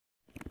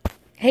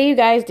Hey, you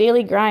guys,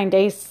 daily grind,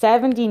 day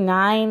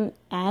 79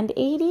 and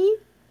 80.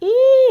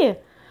 Eee.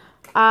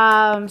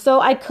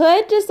 So I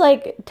could just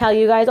tell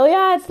you guys, oh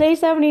yeah, it's day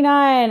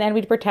 79, and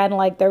we'd pretend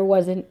like there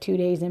wasn't 2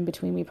 days in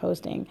between me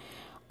posting,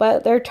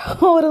 but there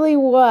totally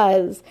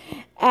was.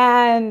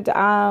 And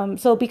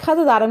so because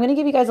of that, I'm going to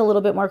give you guys a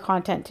little bit more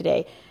content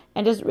today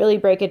and just really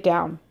break it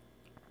down.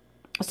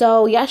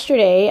 So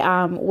yesterday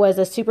was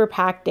a super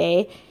packed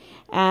day,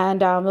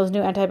 and those new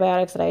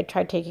antibiotics that I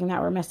tried taking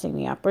that were messing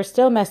me up were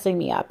still messing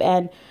me up.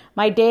 And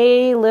my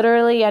day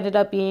literally ended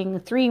up being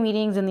 3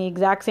 meetings in the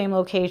exact same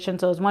location.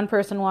 So as one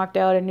person walked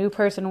out, a new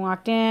person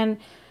walked in,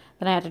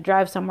 then I had to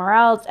drive somewhere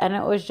else, and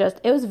it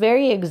was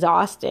very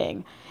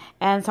exhausting.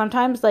 And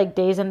sometimes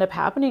days end up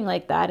happening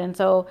like that. And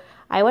so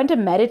I went to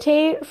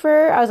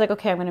I was like,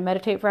 okay, I'm going to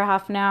meditate for a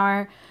half an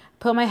hour,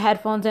 put my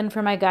headphones in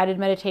for my guided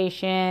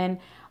meditation.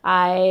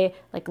 I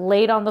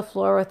laid on the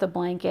floor with a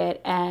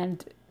blanket,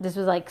 and this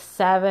was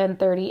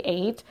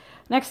 7:38.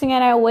 Next thing I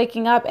know,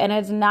 waking up and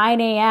it's 9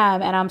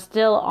 a.m. and I'm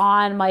still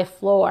on my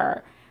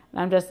floor.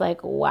 And I'm just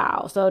like,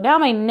 wow. So now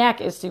my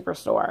neck is super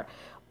sore.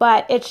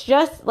 But it's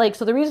just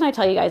so the reason I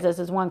tell you guys this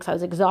is one, because I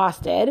was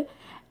exhausted.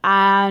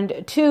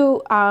 And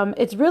two,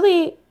 it's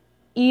really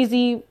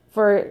easy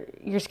for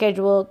your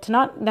schedule to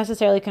not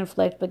necessarily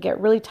conflict, but get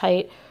really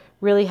tight,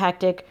 really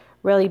hectic,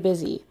 really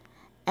busy.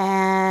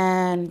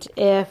 And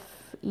if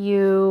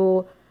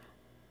you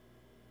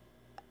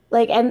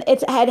and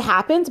it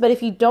happens, but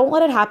if you don't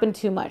let it happen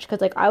too much,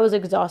 because I was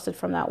exhausted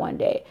from that one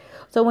day.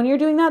 So when you're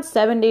doing that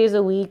 7 days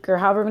a week or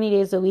however many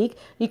days a week,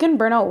 you can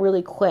burn out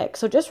really quick.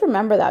 So just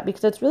remember that,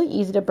 because it's really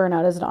easy to burn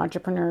out as an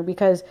entrepreneur,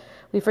 because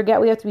we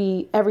forget we have to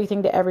be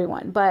everything to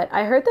everyone. But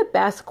I heard the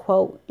best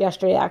quote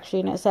yesterday, actually,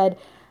 and it said,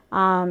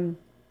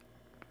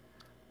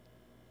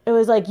 it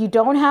was you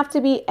don't have to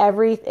be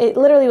it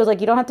literally was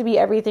you don't have to be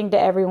everything to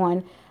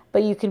everyone,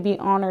 but you can be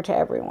honor to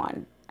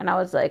everyone. And I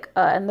was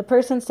and the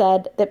person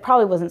said, that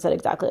probably wasn't said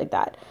exactly like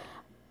that,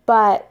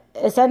 but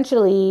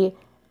essentially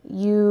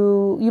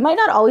you might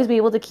not always be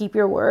able to keep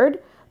your word,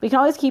 but you can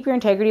always keep your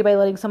integrity by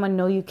letting someone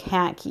know you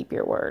can't keep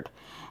your word.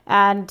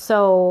 And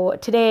so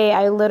today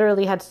I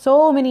literally had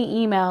so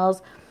many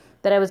emails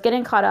that I was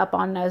getting caught up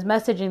on, and I was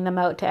messaging them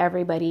out to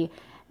everybody.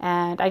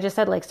 And I just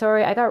said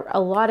sorry, I got a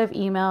lot of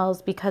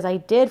emails because I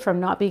did from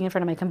not being in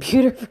front of my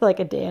computer for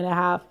a day and a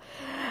half,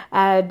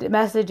 and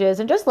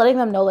messages, and just letting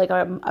them know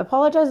I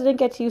apologize I didn't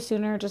get to you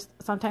sooner. Just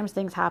sometimes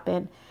things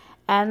happen,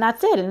 and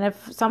that's it. And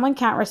if someone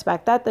can't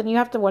respect that, then you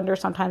have to wonder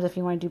sometimes if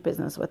you want to do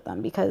business with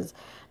them, because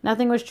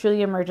nothing was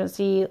truly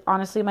emergency.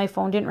 Honestly, my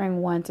phone didn't ring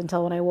once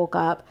until when I woke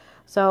up.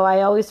 So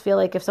I always feel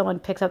if someone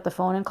picks up the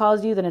phone and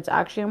calls you, then it's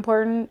actually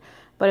important.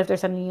 But if they're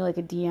sending you a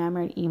DM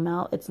or an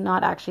email, it's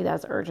not actually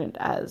as urgent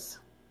as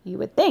you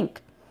would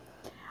think.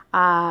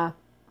 So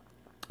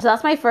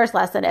that's my first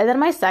lesson. And then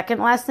my second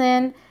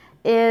lesson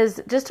is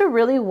just to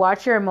really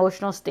watch your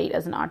emotional state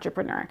as an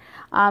entrepreneur.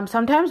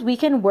 Sometimes we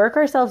can work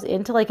ourselves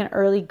into an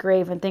early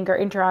grave and think our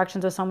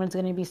interactions with someone's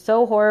going to be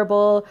so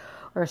horrible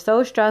or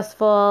so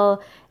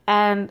stressful.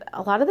 And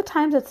a lot of the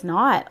times it's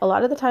not. A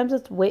lot of the times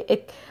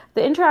the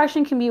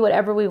interaction can be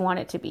whatever we want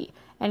it to be.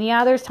 And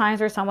yeah, there's times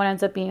where someone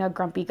ends up being a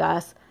grumpy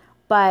Gus,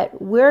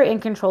 but we're in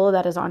control of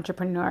that as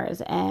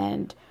entrepreneurs,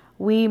 and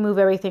we move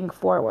everything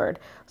forward.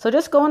 So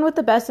just go in with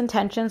the best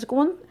intentions,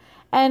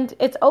 and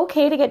it's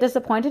okay to get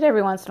disappointed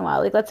every once in a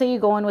while. Let's say you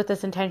go in with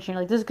this intention,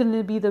 this is going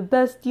to be the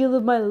best deal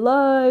of my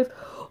life,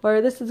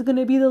 or this is going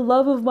to be the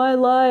love of my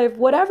life,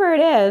 whatever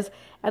it is,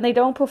 and they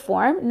don't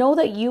perform. Know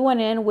that you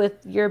went in with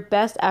your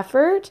best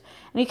effort,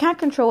 and you can't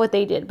control what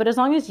they did. But as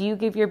long as you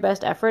give your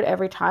best effort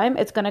every time,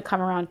 it's going to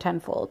come around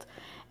tenfold.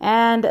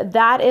 And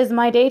that is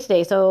my day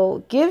today.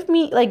 So give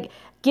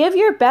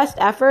your best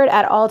effort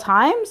at all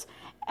times,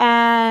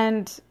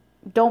 and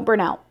don't burn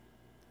out.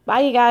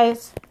 Bye, you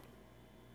guys.